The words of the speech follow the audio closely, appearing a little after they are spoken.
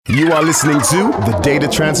You are listening to the Data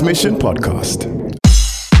Transmission Podcast.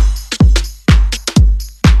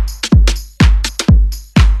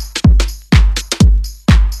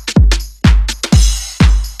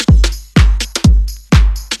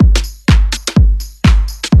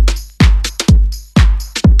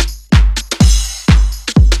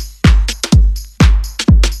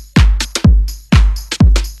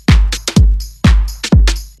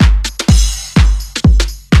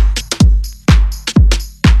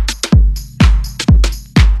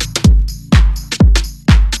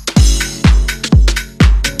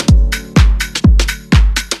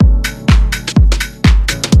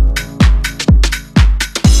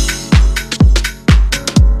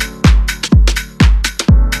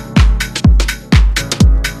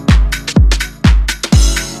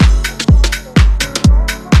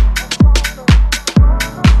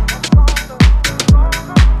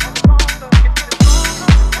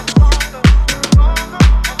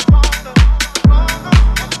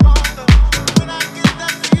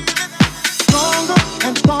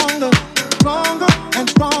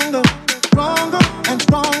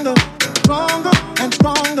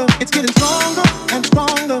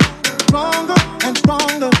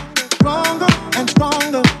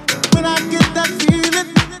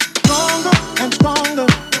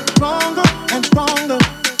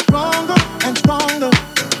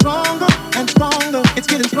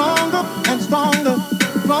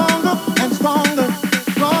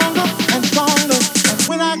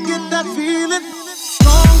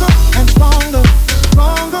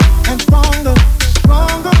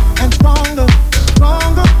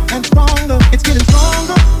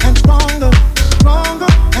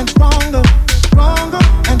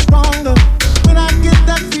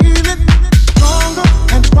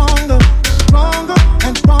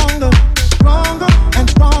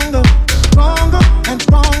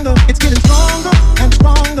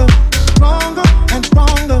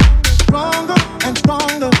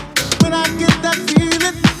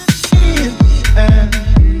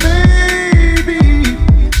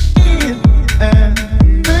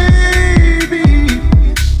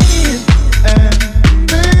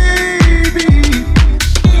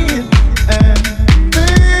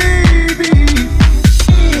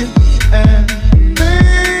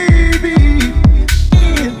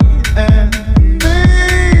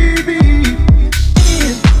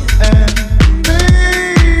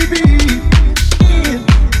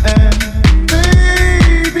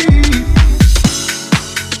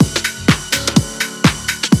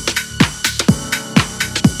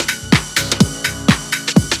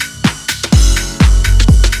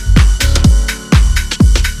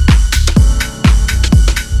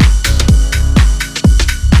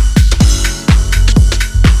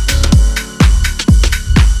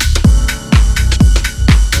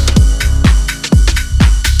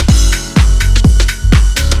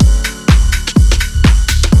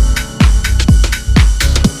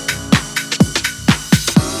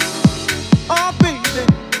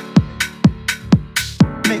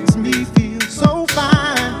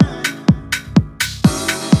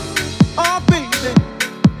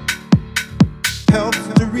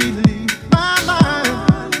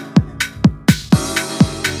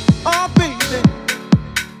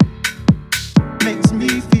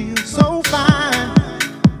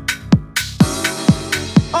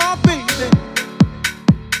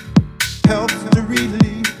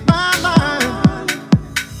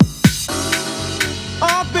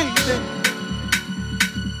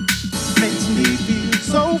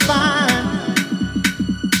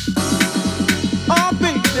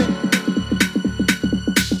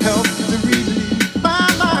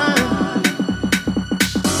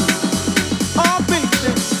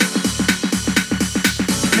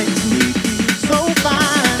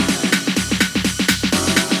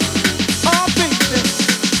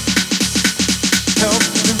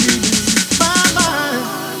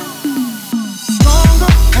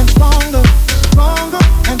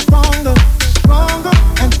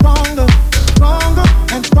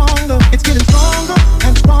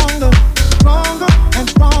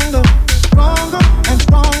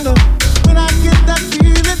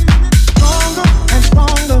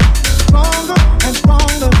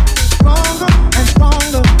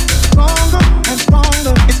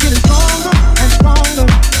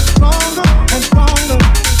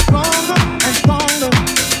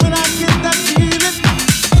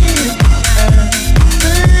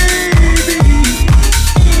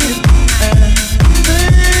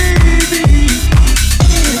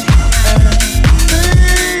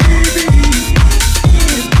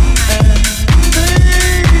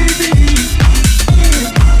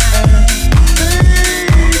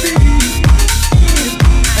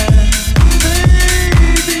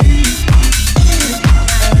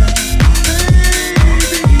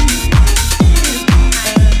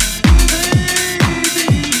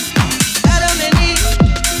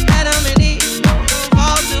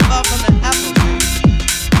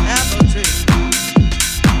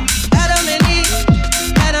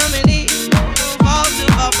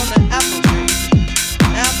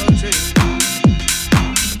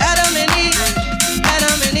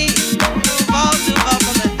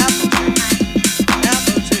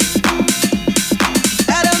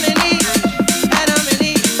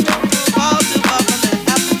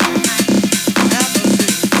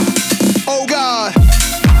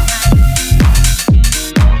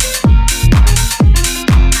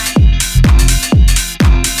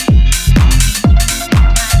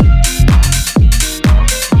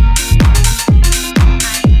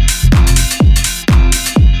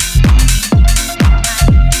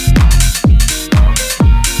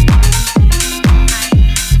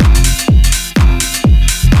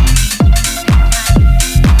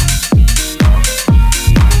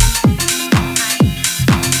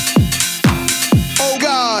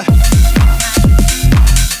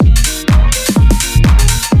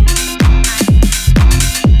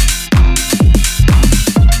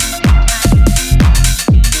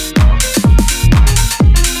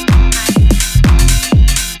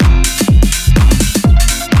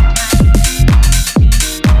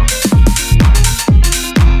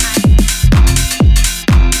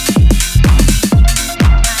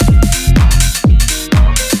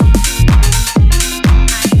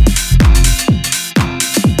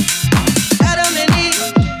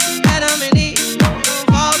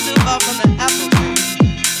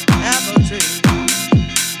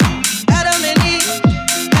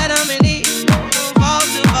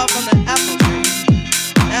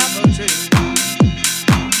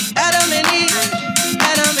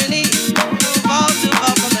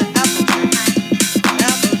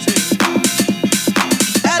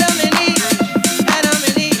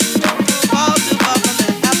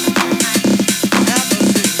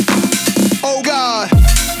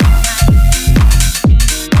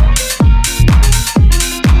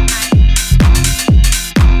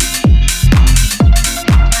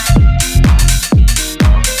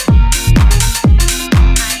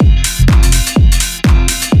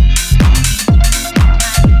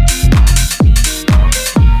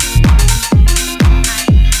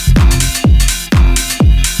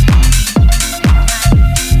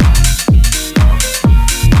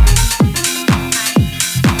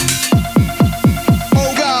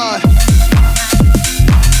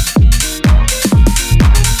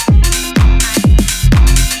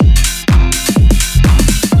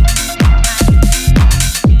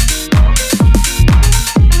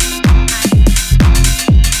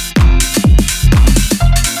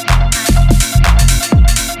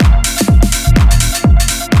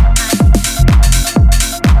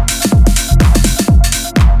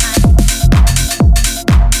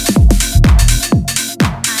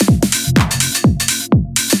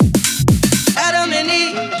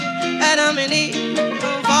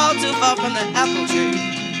 from the apple tree,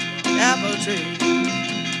 apple tree.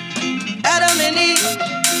 Adam and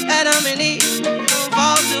Eve,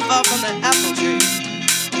 fall too far from the apple tree,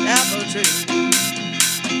 apple tree.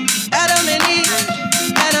 Adam and Eve,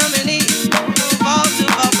 fall too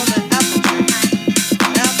far from the apple tree,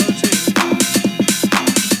 apple tree.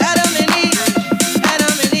 Adam and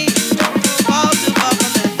Eve, fall too far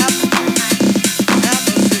from the apple tree,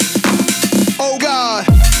 apple tree. Oh God.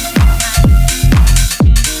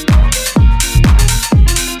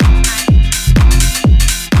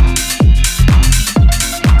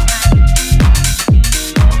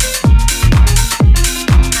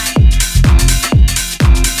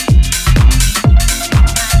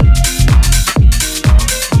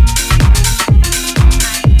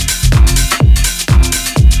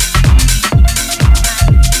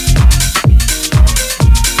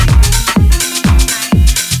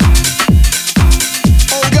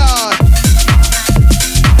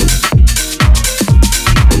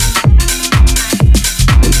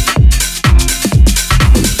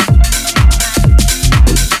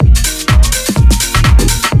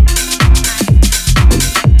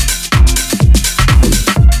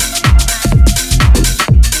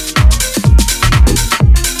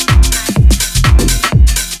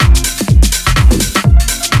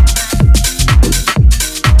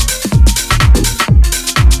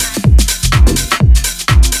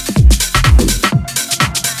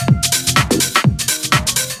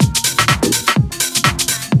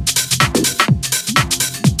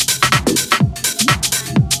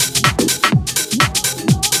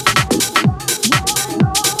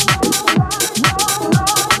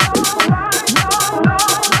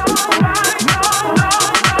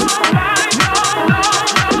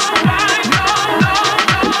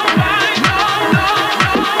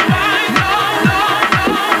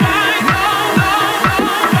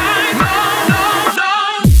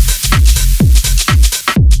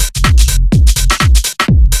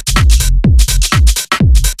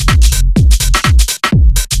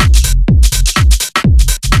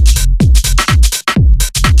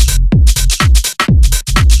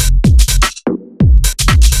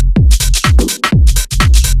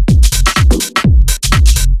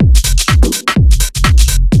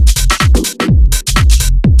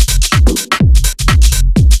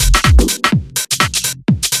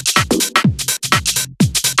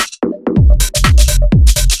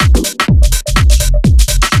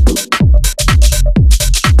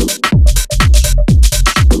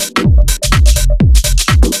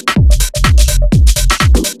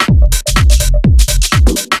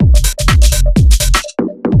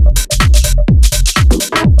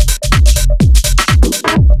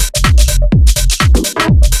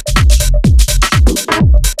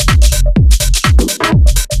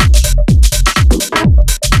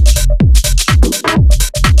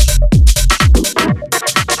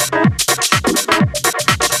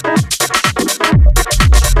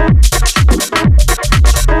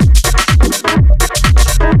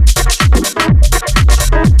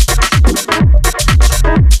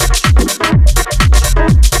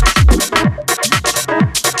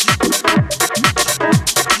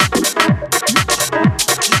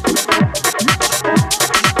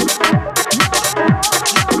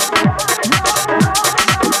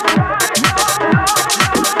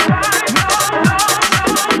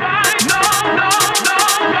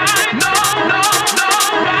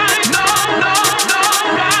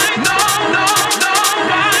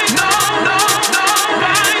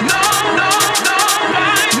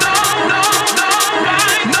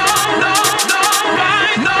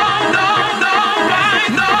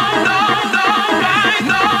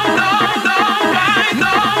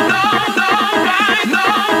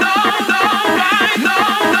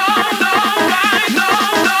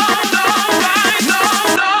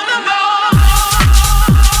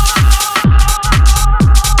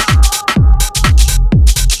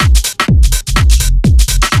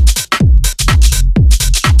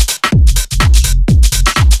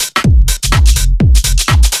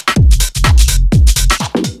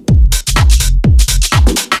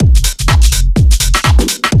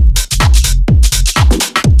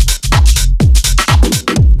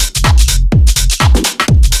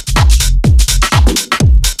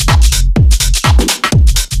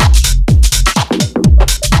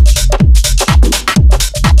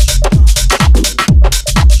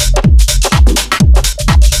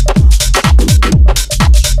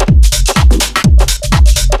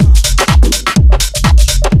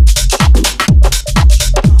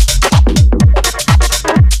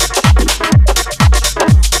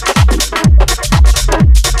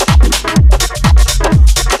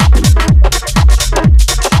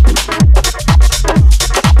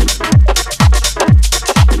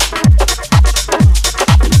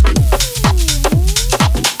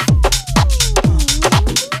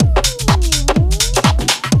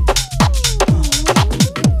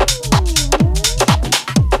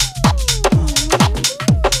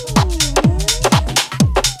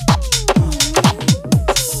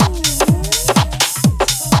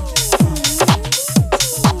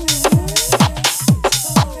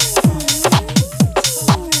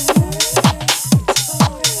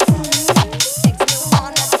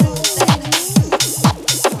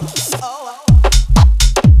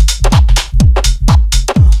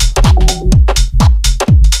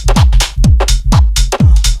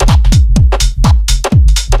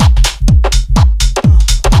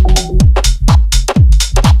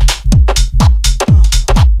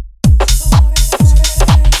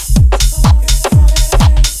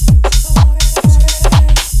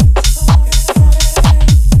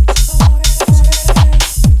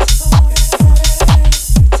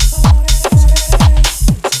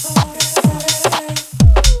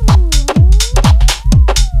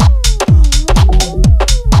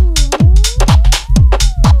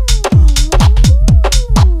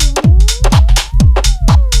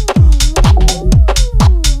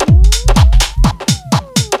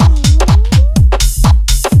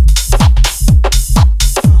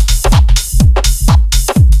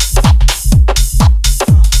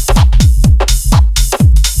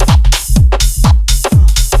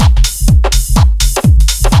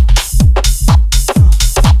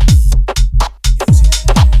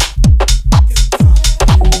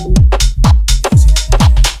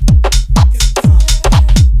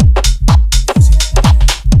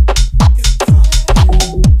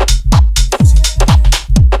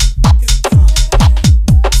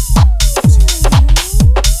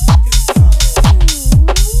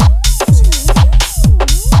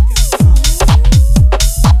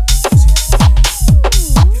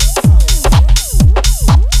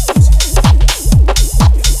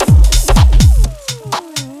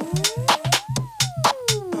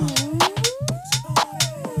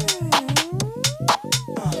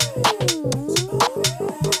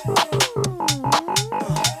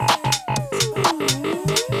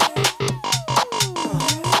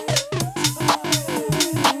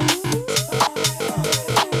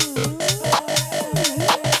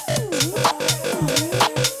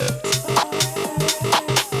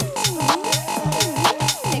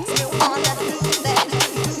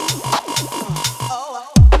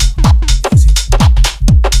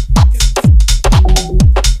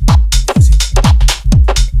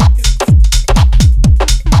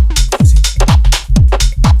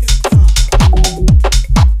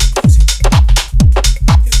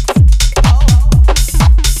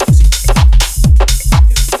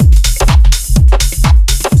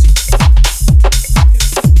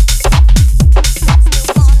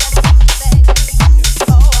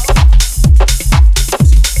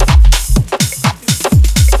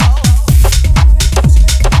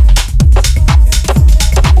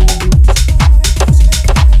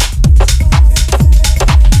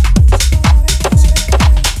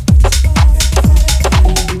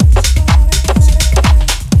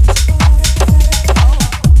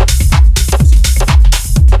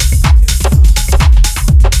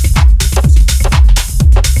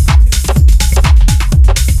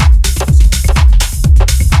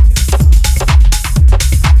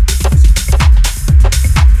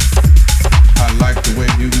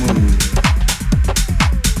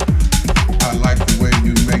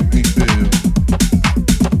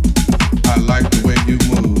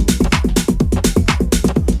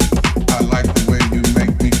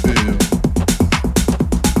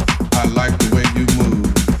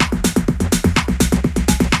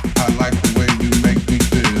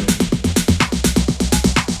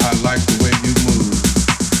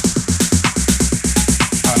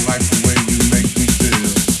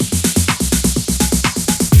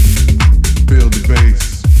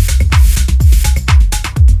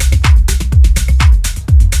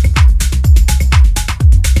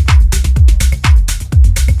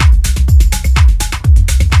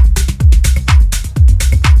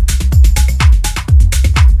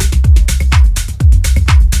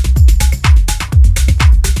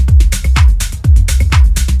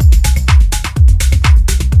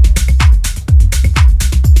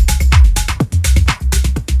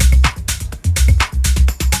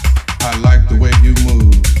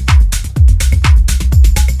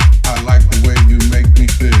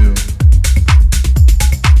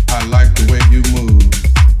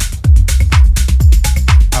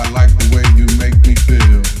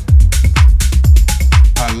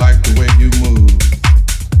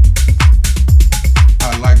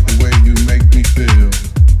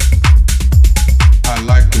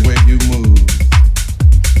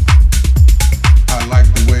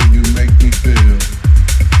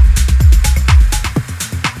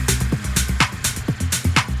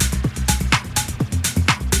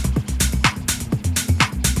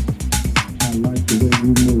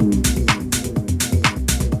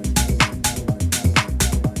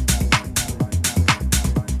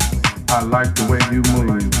 like the way you move.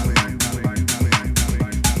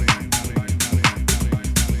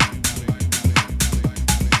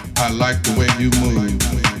 I like the way you move.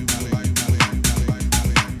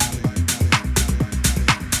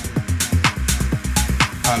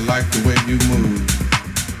 I like the way you move.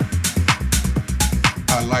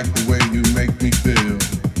 I like the way you make me feel.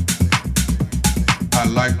 I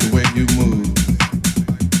like the way you move.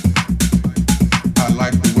 I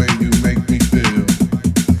like the way you make me feel.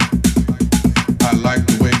 I like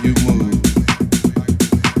the way you move.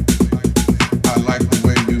 I like the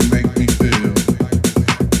way you make me feel.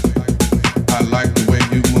 I like the way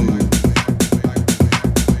you move.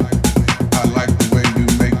 I like the way you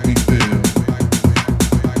make me feel.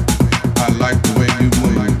 I like the way you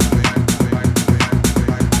move.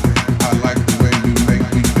 I like the way you make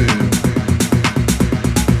me feel.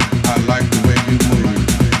 I like the way you move.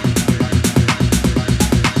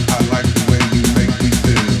 I like the way you make me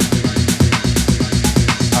feel.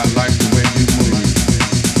 I like the way you move.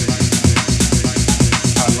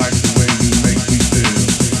 I like the way you make me feel.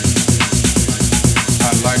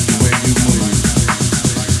 I like the way you move.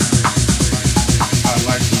 I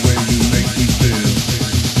like the way you make me feel.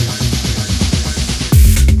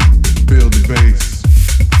 Feel the bass.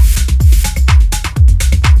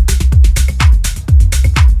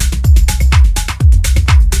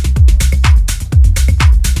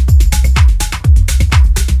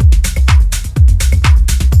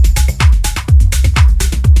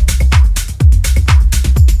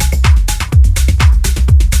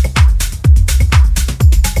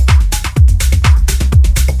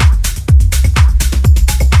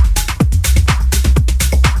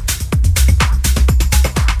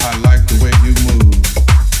 I like the way you move.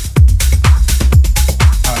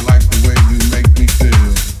 I like the way you make me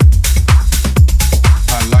feel.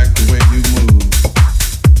 I like the way you move.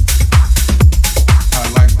 I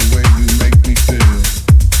like the way you make me feel.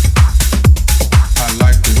 I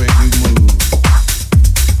like the way you move.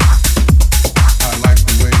 I like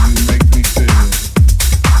the way you make me feel.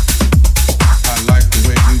 I like the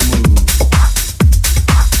way you move.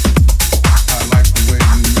 I like the way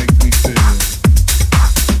you make me feel.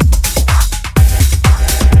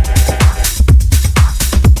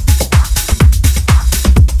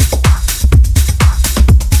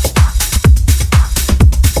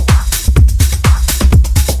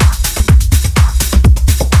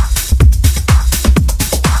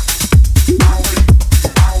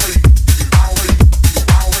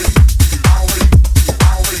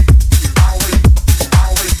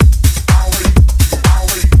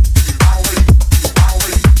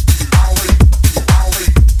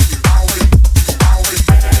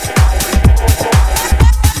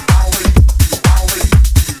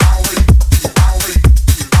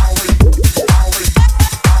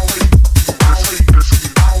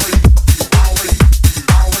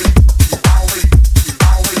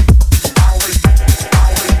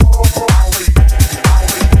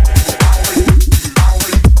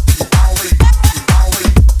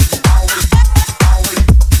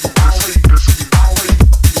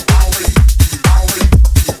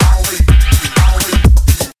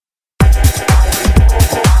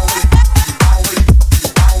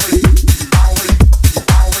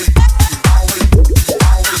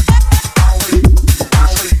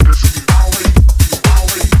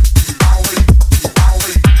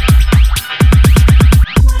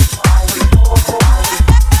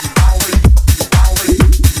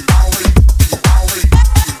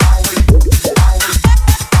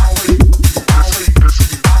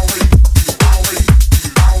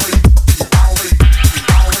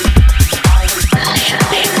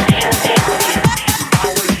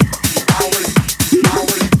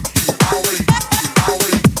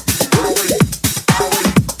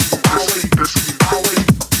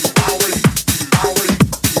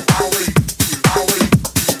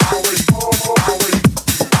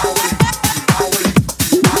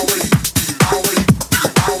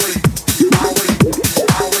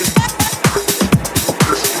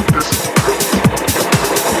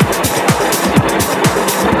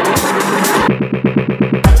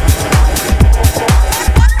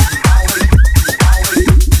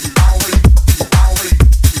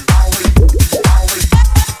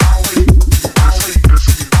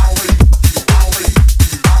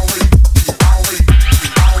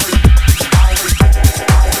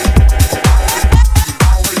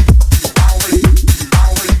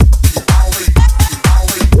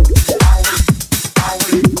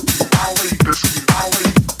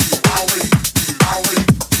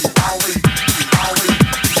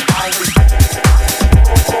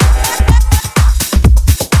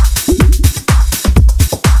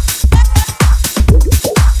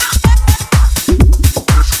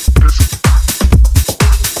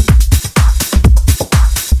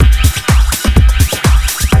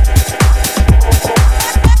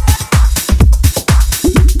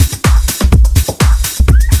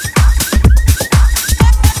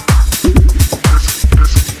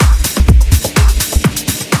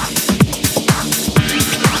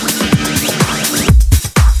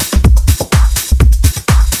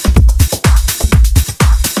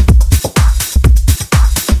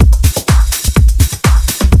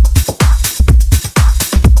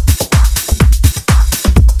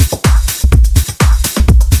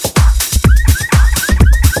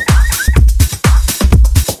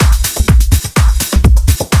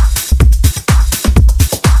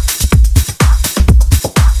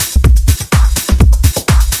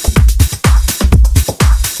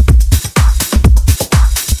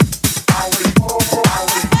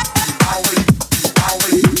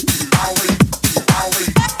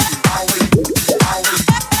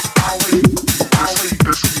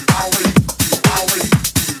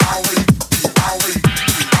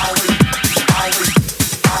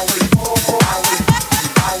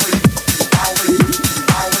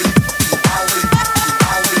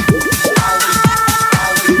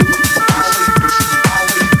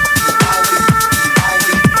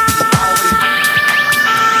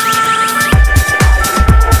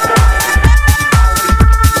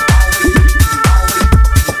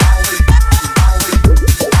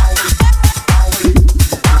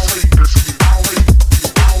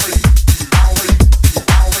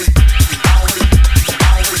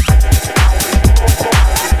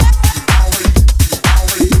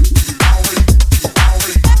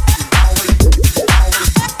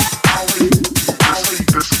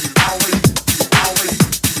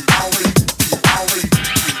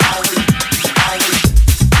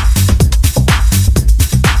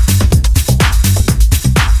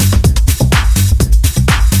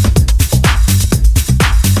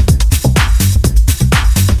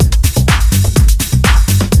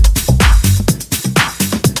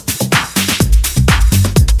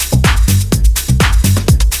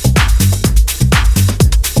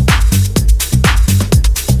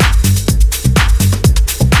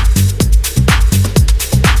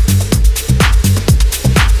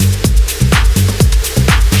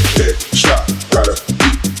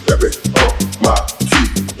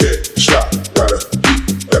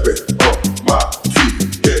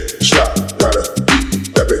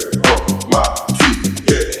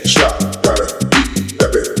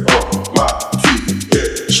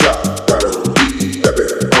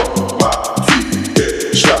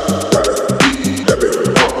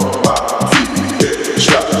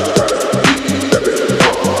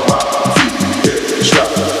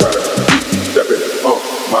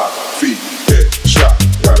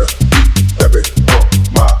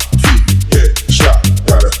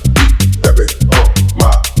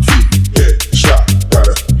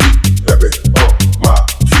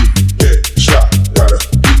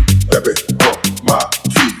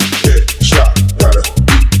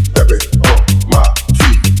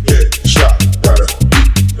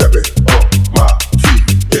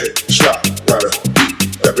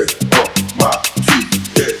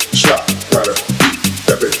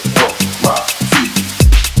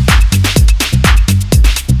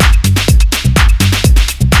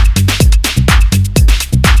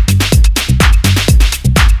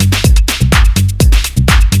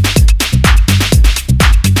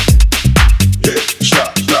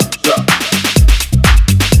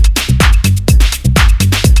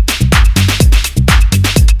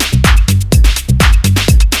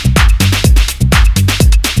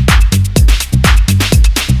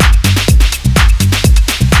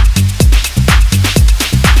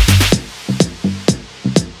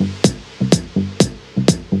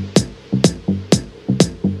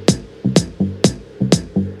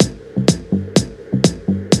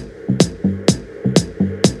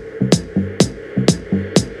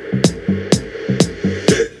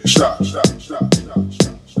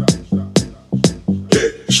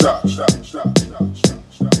 stop, stop, stop, stop, stop,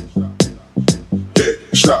 stop, stop. Yeah,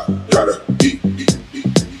 stop, gotta eat.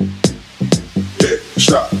 Yeah,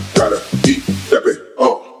 stop, gotta eat. That bit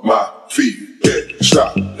on my feet. Yeah,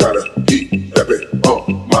 stop, gotta eat. That bit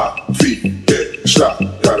on my feet. Yeah, stop,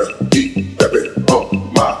 gotta eat. That bit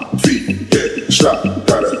on my feet. Yeah, stop,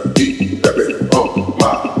 gotta eat. That bit on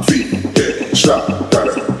my feet. Yeah, stop,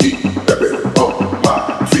 gotta eat. That bit on my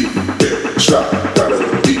feet. Yeah, stop, gotta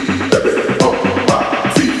eat. That bit on my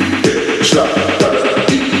feet. Yeah, stop, gotta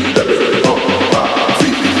eat. That bit on my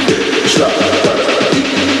feet. Yeah, stop, gotta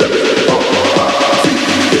eat. That bit on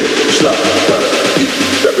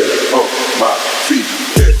my feet.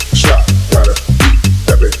 Yeah, stop, gotta eat.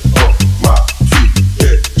 That bit on my feet.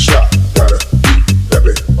 Yeah, stop, gotta eat. That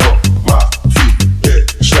bit on my feet.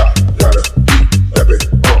 Yeah, stop, gotta eat. That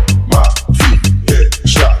bit on my feet. Yeah, stop, gotta eat. That bit on my feet. Yeah,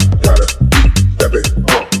 stop,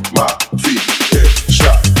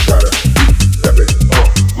 gotta eat. That bit on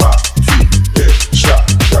my feet. Yeah,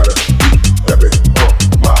 stop, gotta eat. That bit on my feet. Yeah, stop, gotta eat. That bit on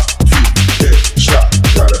my feet. Yeah, stop,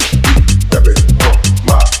 gotta eat. That bit on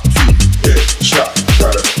my feet. Yeah, stop,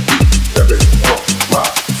 gotta eat. That bit on my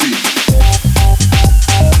feet.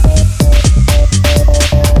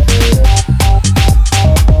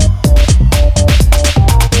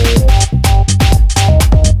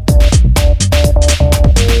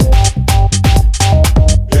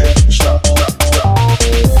 Yeah, stop, stop, stop.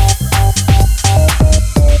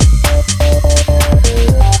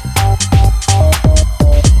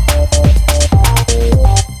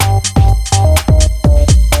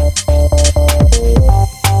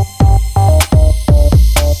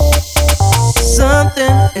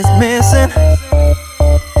 Something is missing.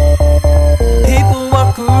 People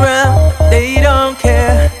walk around, but they don't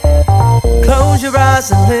care. Close your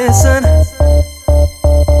eyes and listen,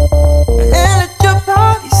 and let your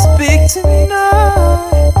body speak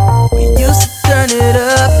tonight. We used to turn it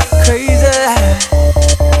up like crazy.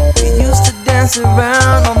 We used to dance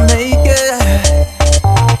around all naked.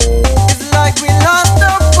 It's like we lost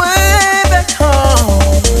our way back home.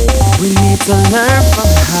 We need to learn from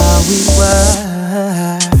how we were.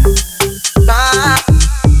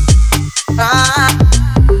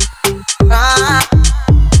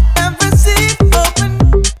 Every seat open.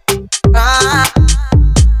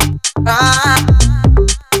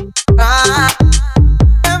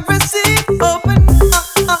 Every seat open.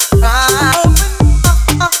 Open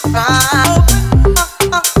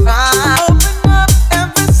up.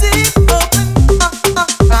 Every seat open.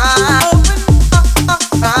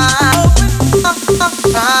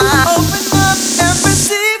 Open up and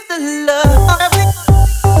receive the love.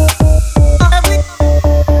 Every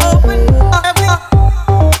open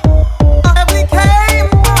every came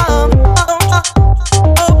from.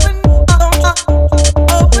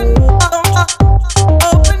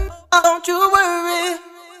 Open, don't you worry.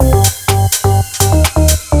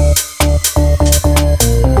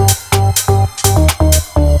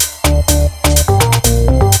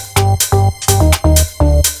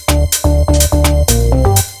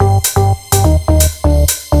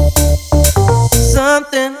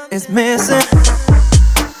 Something is missing.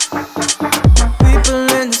 People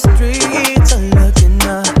in the streets are looking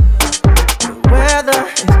up. The weather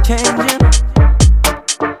is changing.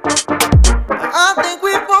 I think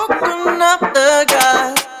we've woken up the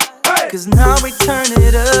guys. 'Cause now we turn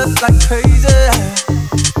it up like crazy.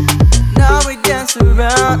 Now we dance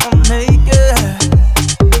around all naked.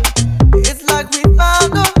 It's like we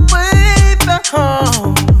found a way back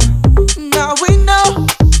home. Now we know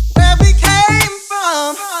where we came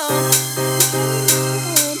from.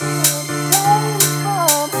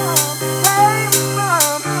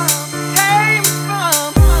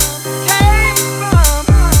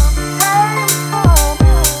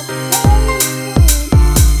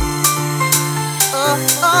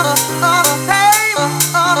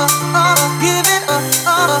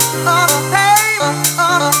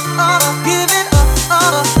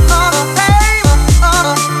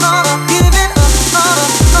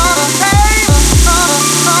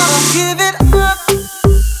 Give it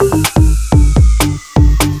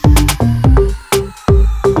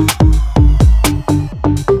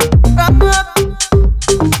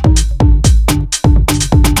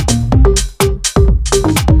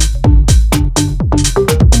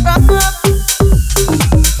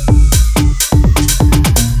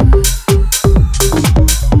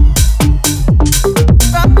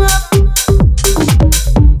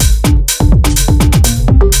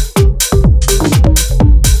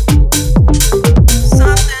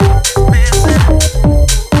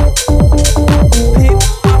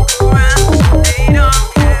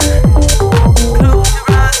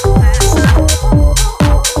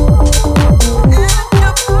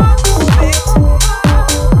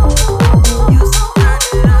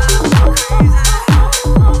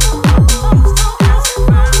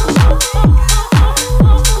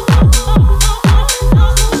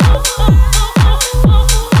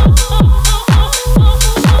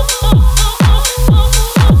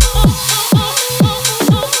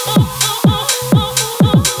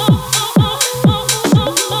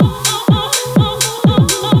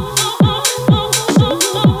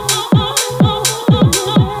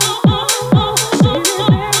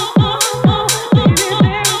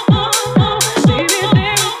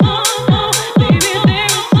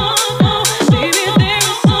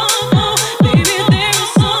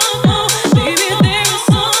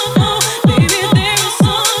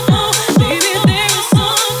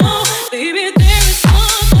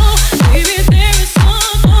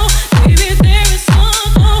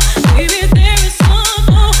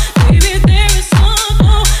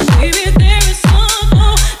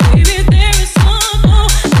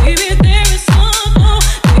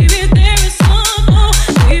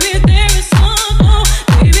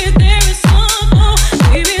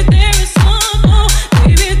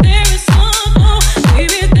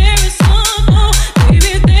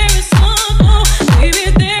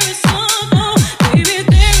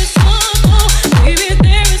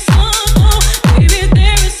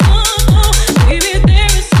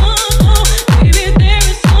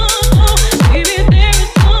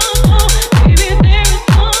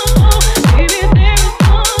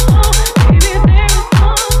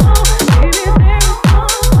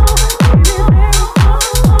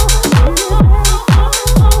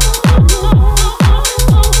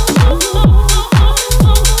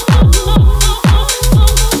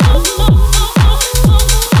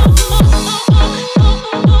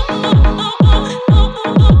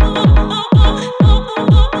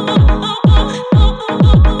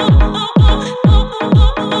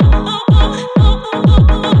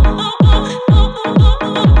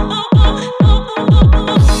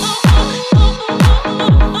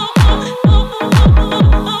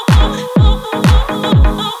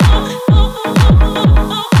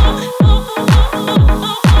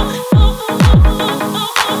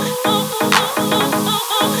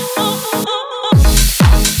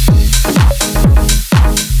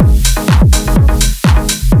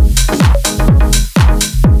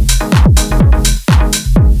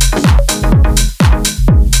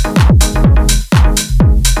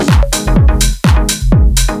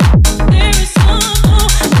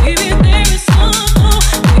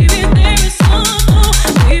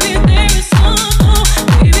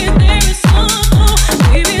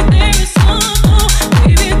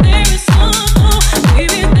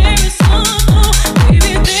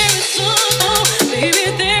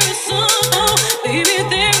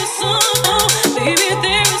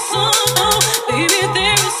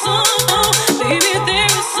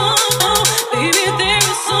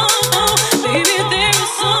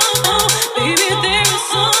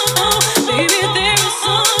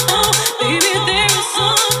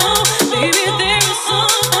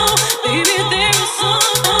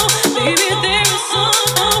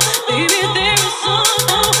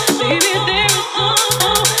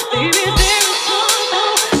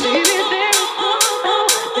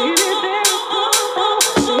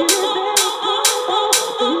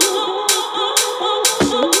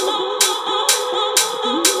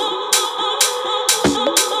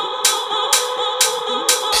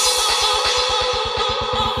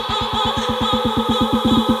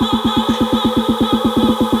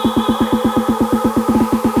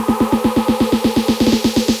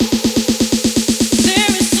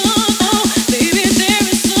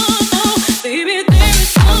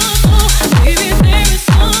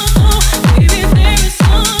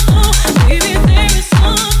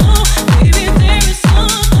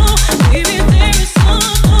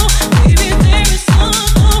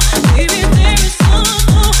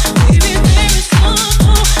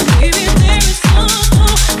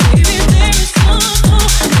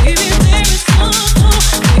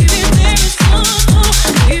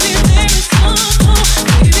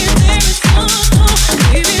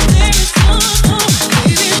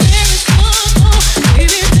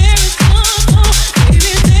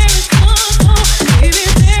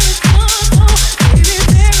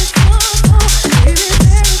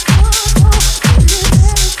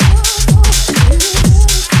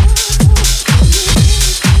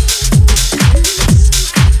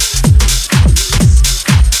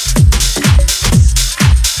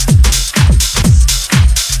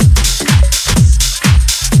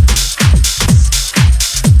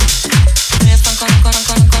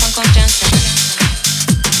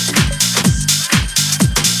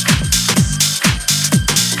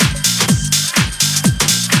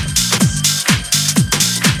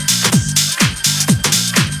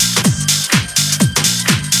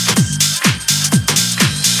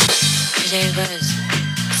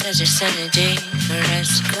a sunny day for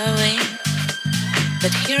us going.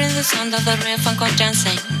 But hearing the sound of the riff and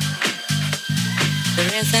dancing, the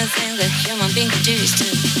reason thing that human being can do is to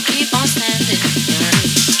keep on standing,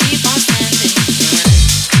 keep on standing.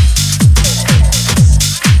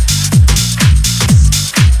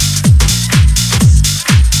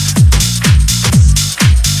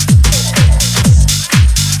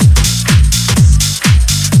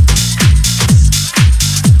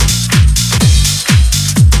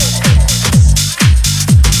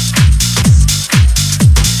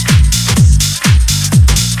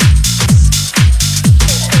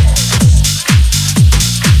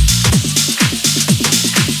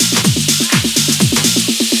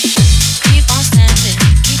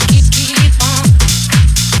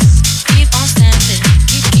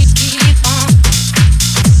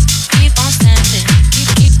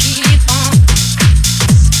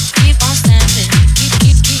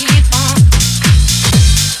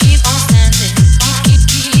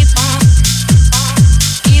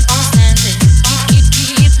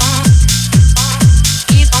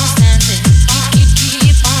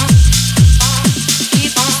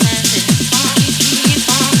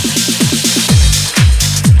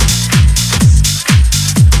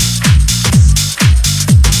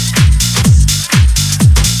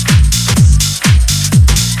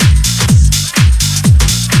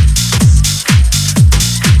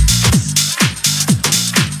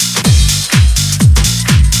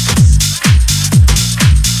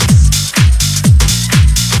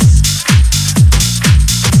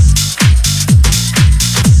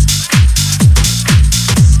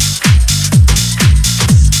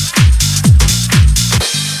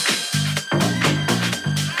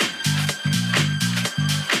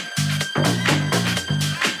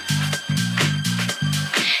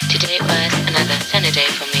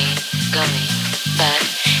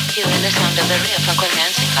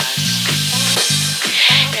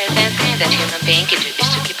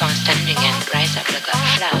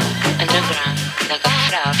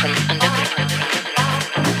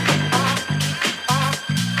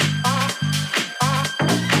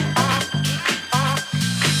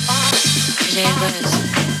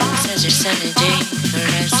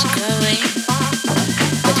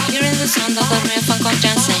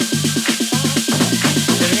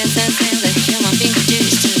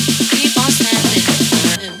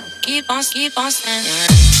 Keep on standing,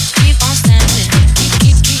 keep on standing,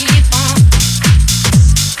 keep on,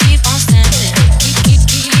 keep on standing,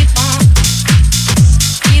 keep on,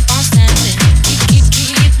 keep on standing, keep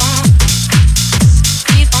on,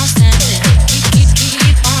 keep on standing,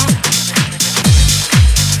 keep on.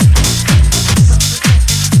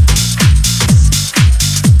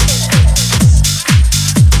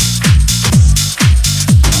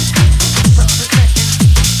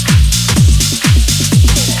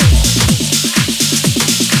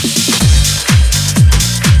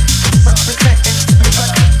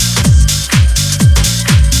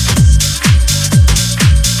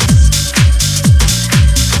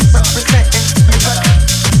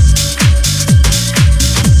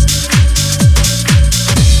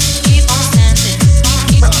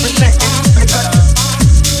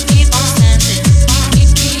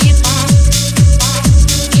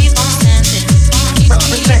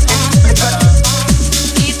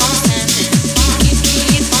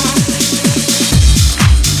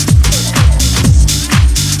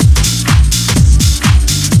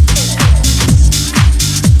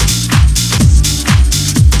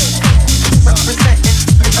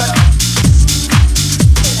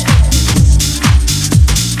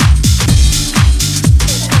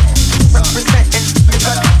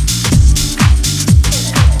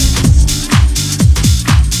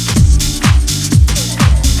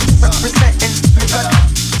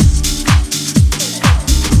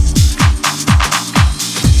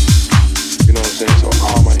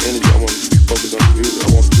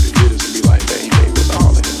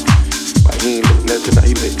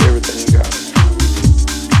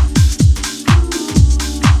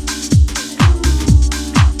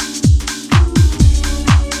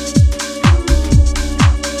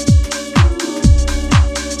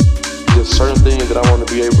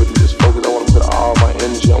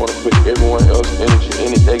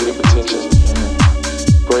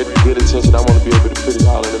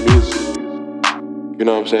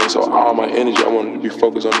 So all my energy, I wanted to be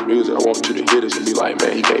focused on the music. I want you to hear this and be like,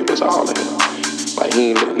 man, he gave us all of him. Like he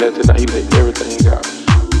ain't let nothing out, he let everything out.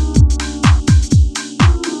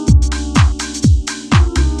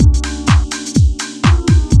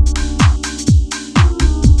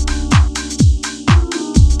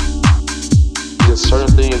 Just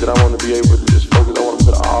certain things that I want to be able to just focus. I want to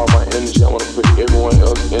put all my energy. I want to put everyone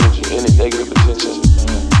else's energy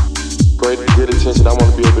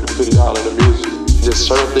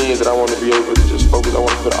certain things that I want to be able to just focus. I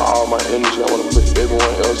want to put all my energy. I want to put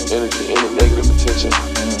everyone else's energy, any negative attention,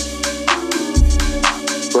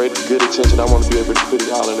 great, good attention. I want to be able to put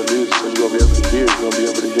it all in the music, so you're gonna be able to hear it. You're gonna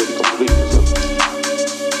be able to hear the completeness of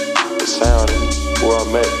the sound and where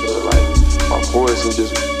I'm at. Like my voice and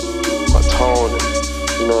just my tone, and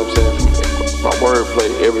you know what I'm saying. From my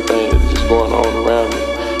wordplay, everything that's just going on around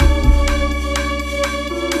me.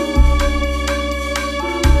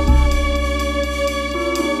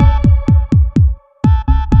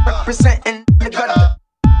 Representing the gutter.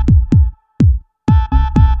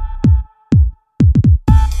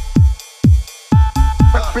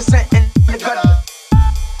 Representing the gutter.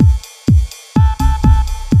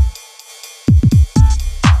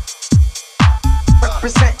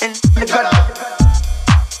 Representing the gutter.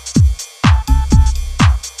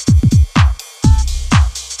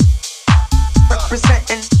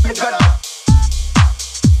 Representing the gutter.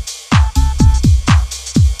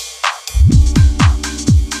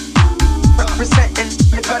 Representing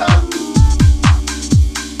the gutter.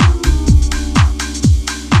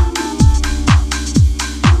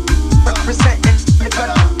 Representing the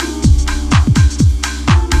gutter.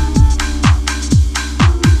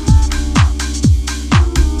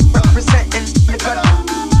 Representing the gutter.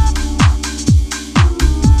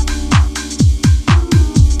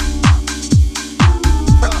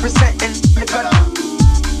 Representing the gutter.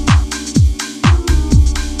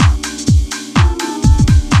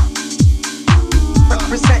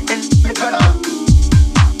 Representing the gutter.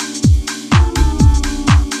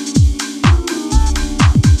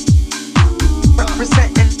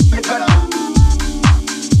 Representing the gutter.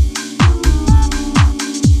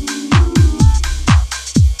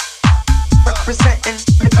 Representing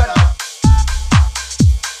the gutter.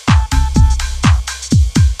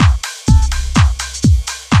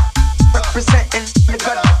 Representing the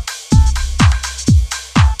gutter.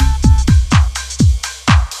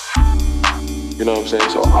 You know what I'm saying?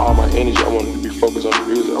 So all my energy, I want to be focused on the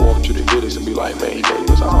music. I want you to hear this and be like, man, he gave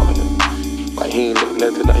us all of it. Like he ain't let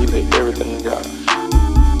nothing out. He let everything he got.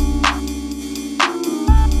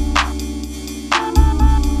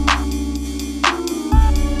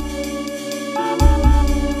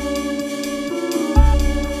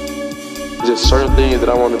 Just certain things that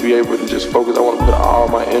I want to be able to just focus. I want to put all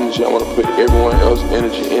my energy. I want to put everyone else's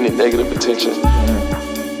energy, any negative attention,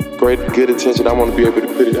 great, good attention. I want to be able to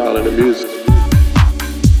put it all in the music.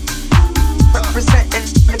 Representing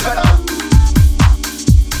the gutter.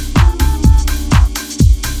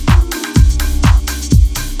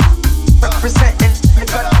 Representing the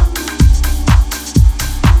gutter.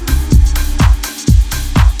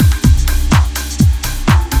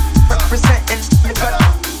 Representing the gutter.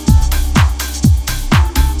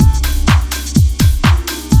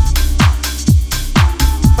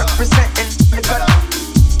 Representing the gutter.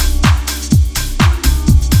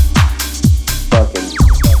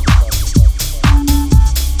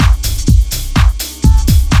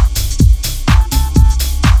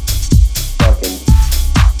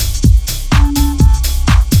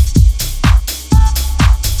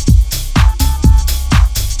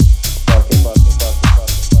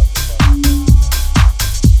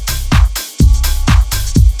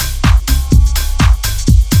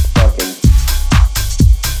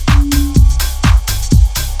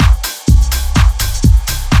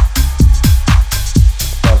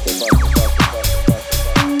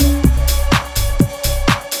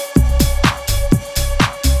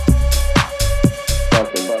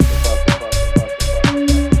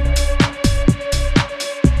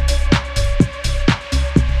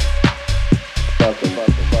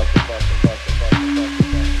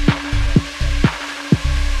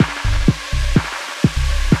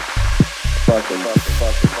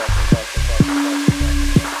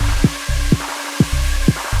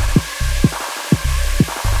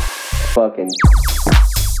 Fucking. Fucking.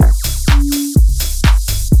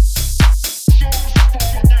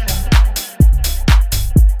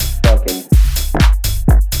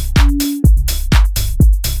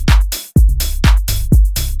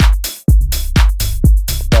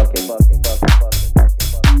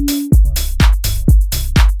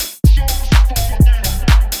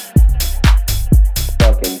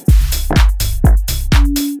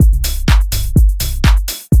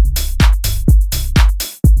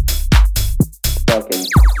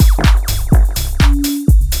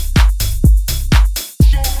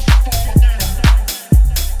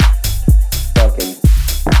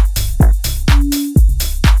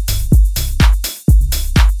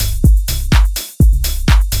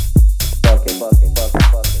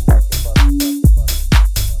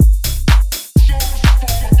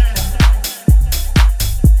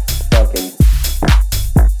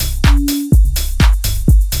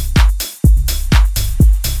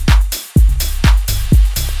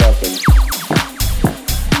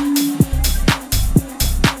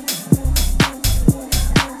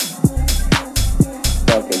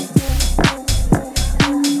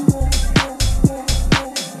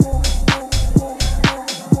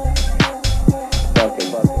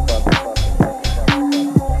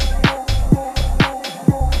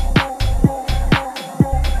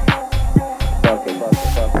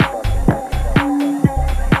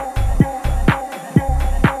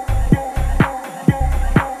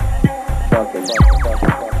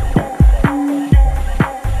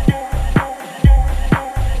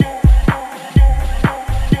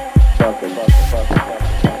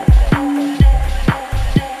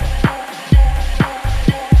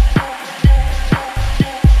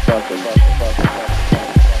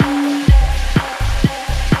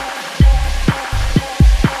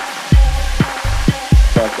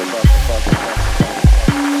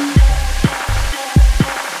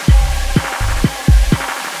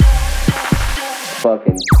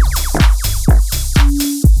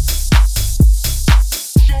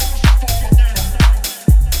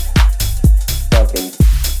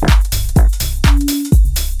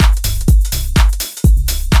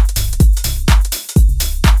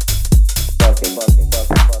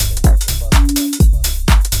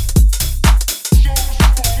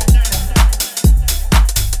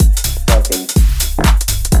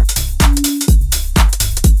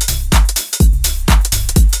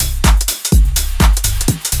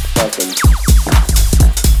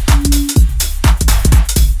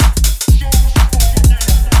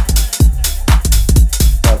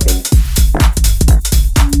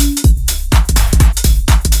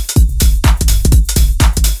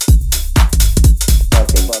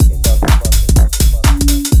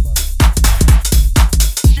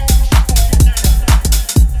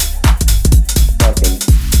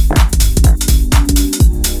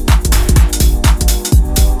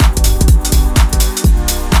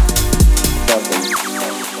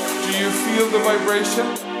 feel the vibration?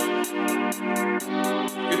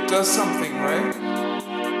 It does something, right?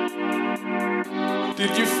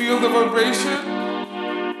 Did you feel the vibration?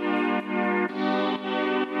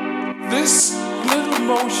 This little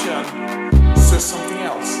motion says something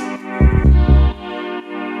else.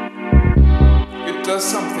 It does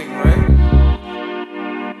something, right?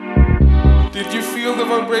 Did you feel the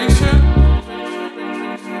vibration?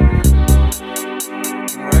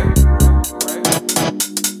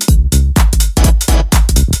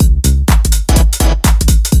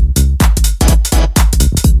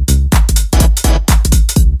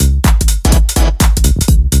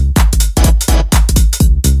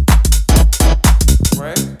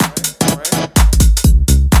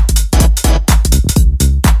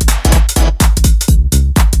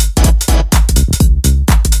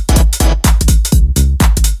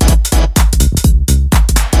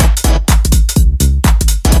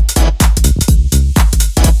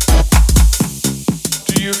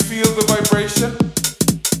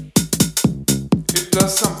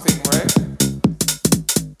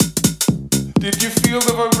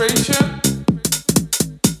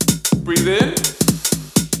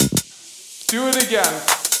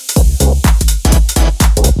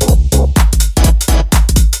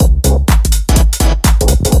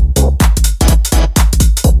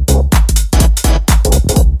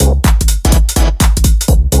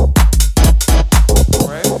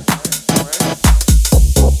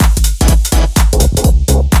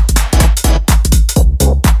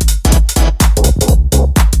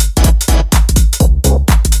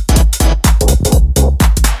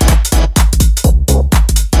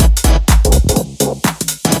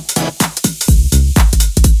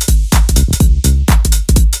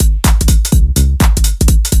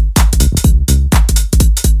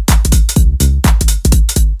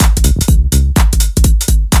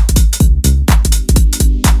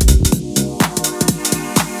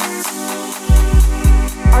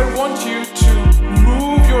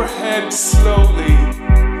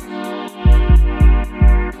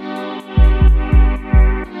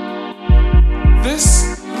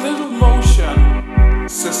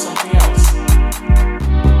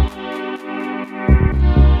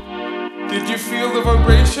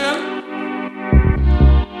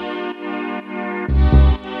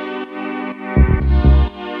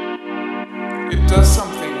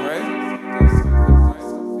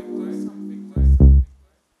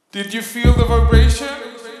 Did you feel the vibration?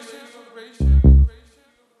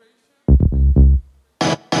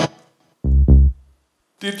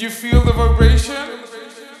 Did you feel the vibration?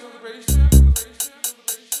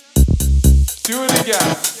 Do it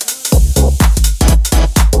again.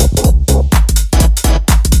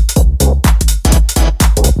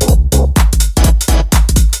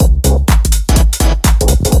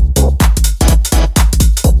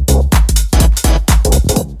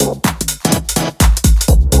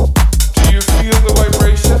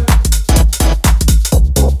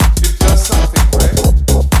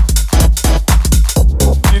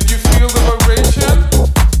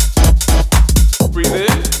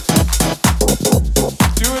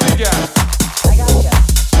 Do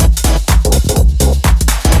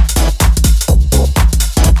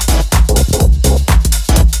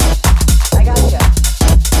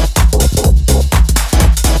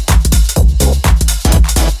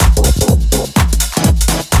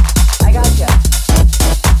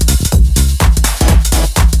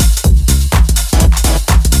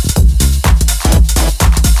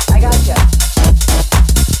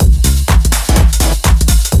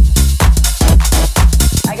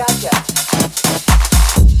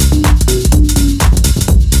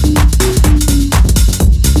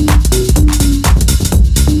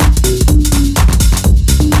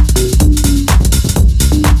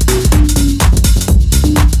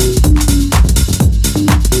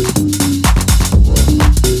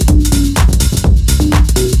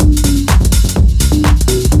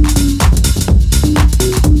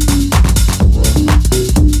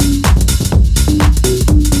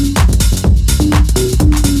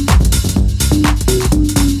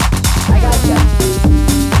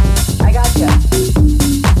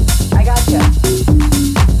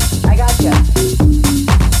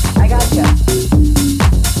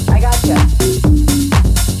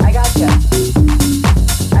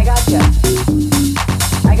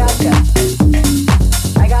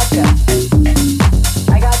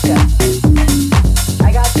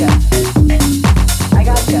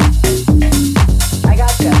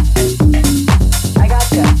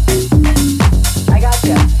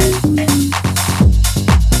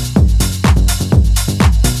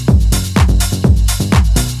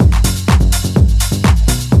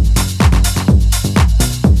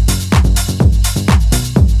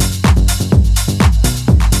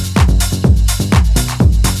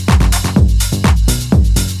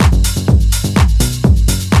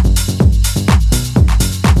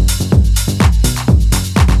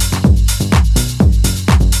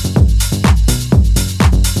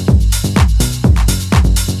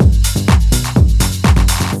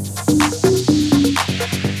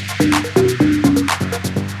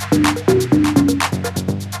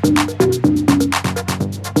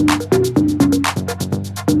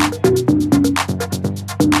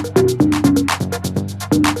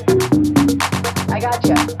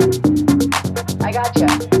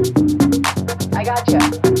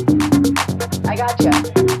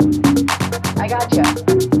gotcha.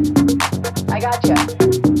 I gotcha.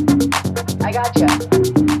 I gotcha.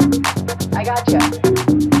 I gotcha.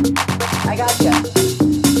 I gotcha.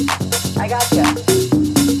 I gotcha.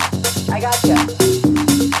 I gotcha.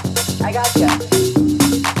 I gotcha.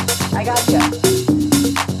 I gotcha.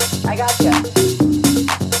 I gotcha.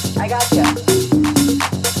 I gotcha.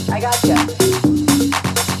 I gotcha.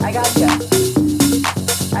 I gotcha.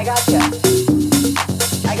 I gotcha.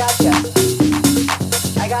 I gotcha.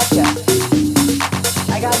 I gotcha.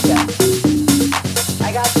 I gotcha.